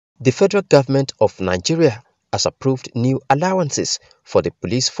The federal government of Nigeria has approved new allowances for the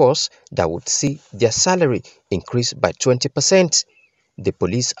police force that would see their salary increase by 20%. The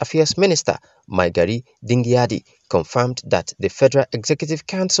Police Affairs Minister, Maigari Dingyadi, confirmed that the Federal Executive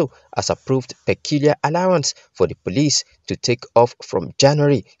Council has approved peculiar allowance for the police to take off from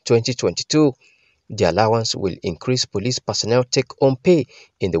January 2022. The allowance will increase police personnel take-home pay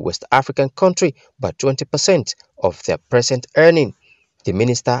in the West African country by 20% of their present earning. The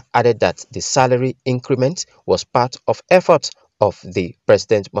minister added that the salary increment was part of efforts of the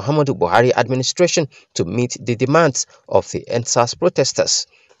President Muhammadu Buhari administration to meet the demands of the NSAS protesters.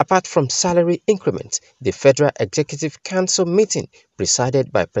 Apart from salary increment, the Federal Executive Council meeting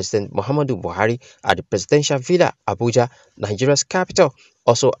presided by President Muhammadu Buhari at the Presidential Villa, Abuja, Nigeria's capital,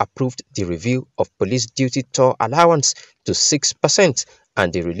 also approved the review of police duty tour allowance to 6%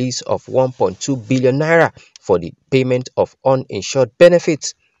 and the release of 1.2 billion naira for the payment of uninsured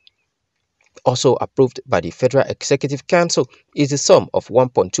benefits. Also approved by the Federal Executive Council is the sum of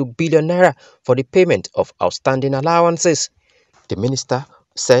 1.2 billion naira for the payment of outstanding allowances. The minister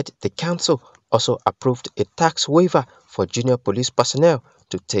said the council also approved a tax waiver for junior police personnel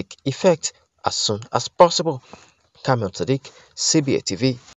to take effect as soon as possible. Kamel Sadiq, CBA TV.